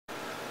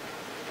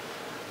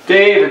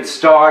David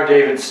Starr,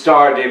 David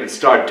Starr, David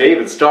Starr,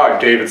 David Starr,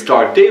 David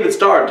Starr, David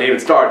Starr,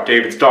 David Starr,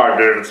 David Starr,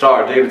 David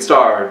Starr, David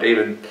Starr,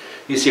 David.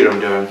 You see what I'm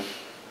doing.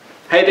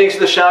 Hey, thanks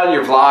for the shout in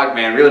your vlog,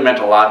 man. It really meant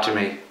a lot to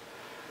me.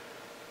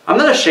 I'm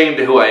not ashamed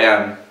of who I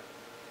am.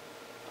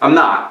 I'm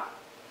not.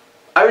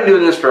 I've been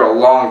doing this for a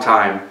long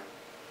time.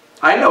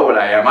 I know what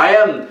I am. I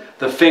am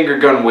the finger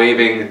gun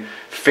waving,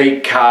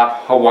 fake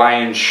cop,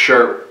 Hawaiian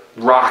shirt,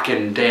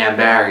 rockin' Dan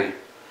Barry.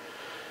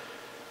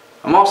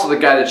 I'm also the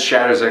guy that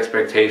shatters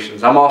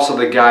expectations. I'm also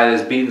the guy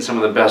that's beaten some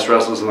of the best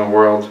wrestlers in the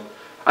world.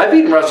 I've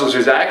beaten wrestlers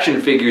whose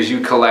action figures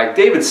you collect.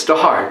 David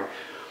Starr.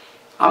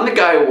 I'm the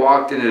guy who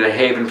walked into the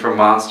Haven for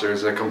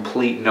Monsters, a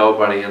complete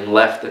nobody, and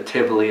left the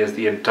Tivoli as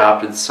the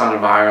adopted son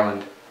of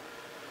Ireland.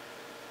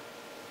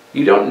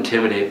 You don't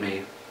intimidate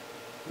me.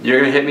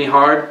 You're gonna hit me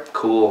hard?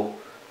 Cool.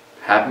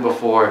 Happened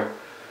before.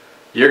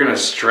 You're gonna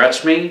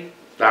stretch me?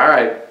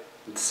 Alright,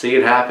 let's see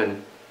it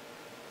happen.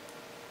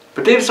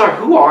 But David Starr,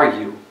 who are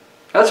you?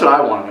 That's what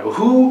I want to know.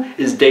 Who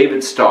is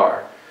David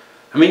Starr?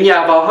 I mean, you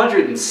have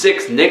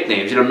 106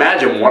 nicknames. You'd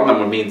imagine one of them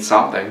would mean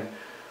something.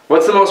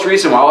 What's the most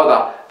recent one?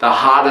 Oh, the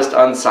hottest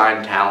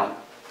unsigned talent.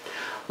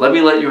 Let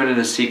me let you in on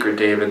a secret,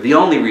 David. The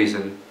only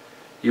reason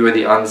you are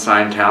the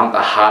unsigned talent,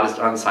 the hottest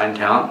unsigned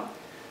talent,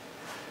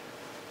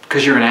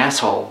 because you're an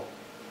asshole.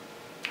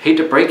 Hate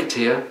to break it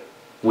to you.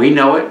 We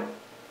know it.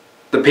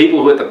 The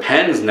people with the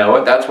pens know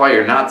it. That's why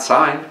you're not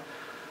signed.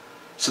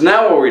 So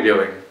now what are we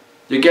doing?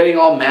 You're getting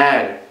all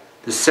mad.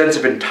 This sense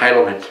of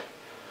entitlement.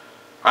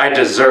 I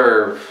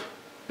deserve.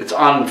 It's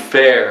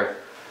unfair.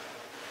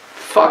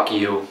 Fuck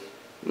you.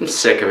 I'm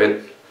sick of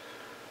it.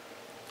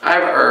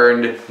 I've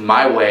earned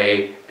my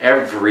way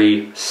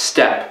every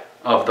step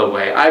of the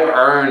way. I've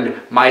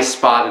earned my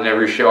spot in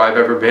every show I've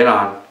ever been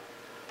on.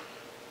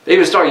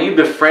 David Starr, you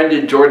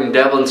befriended Jordan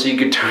Devlin so you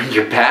could turn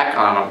your back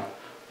on him.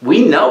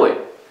 We know it.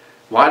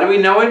 Why do we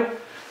know it?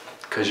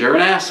 Because you're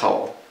an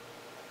asshole.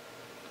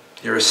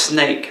 You're a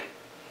snake.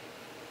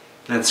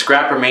 And at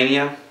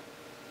Scrappermania,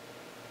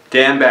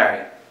 Dan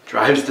Barry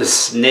drives the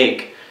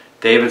snake,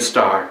 David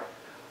Starr,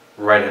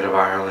 right out of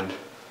Ireland.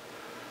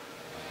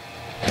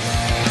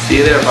 See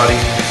you there,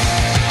 buddy.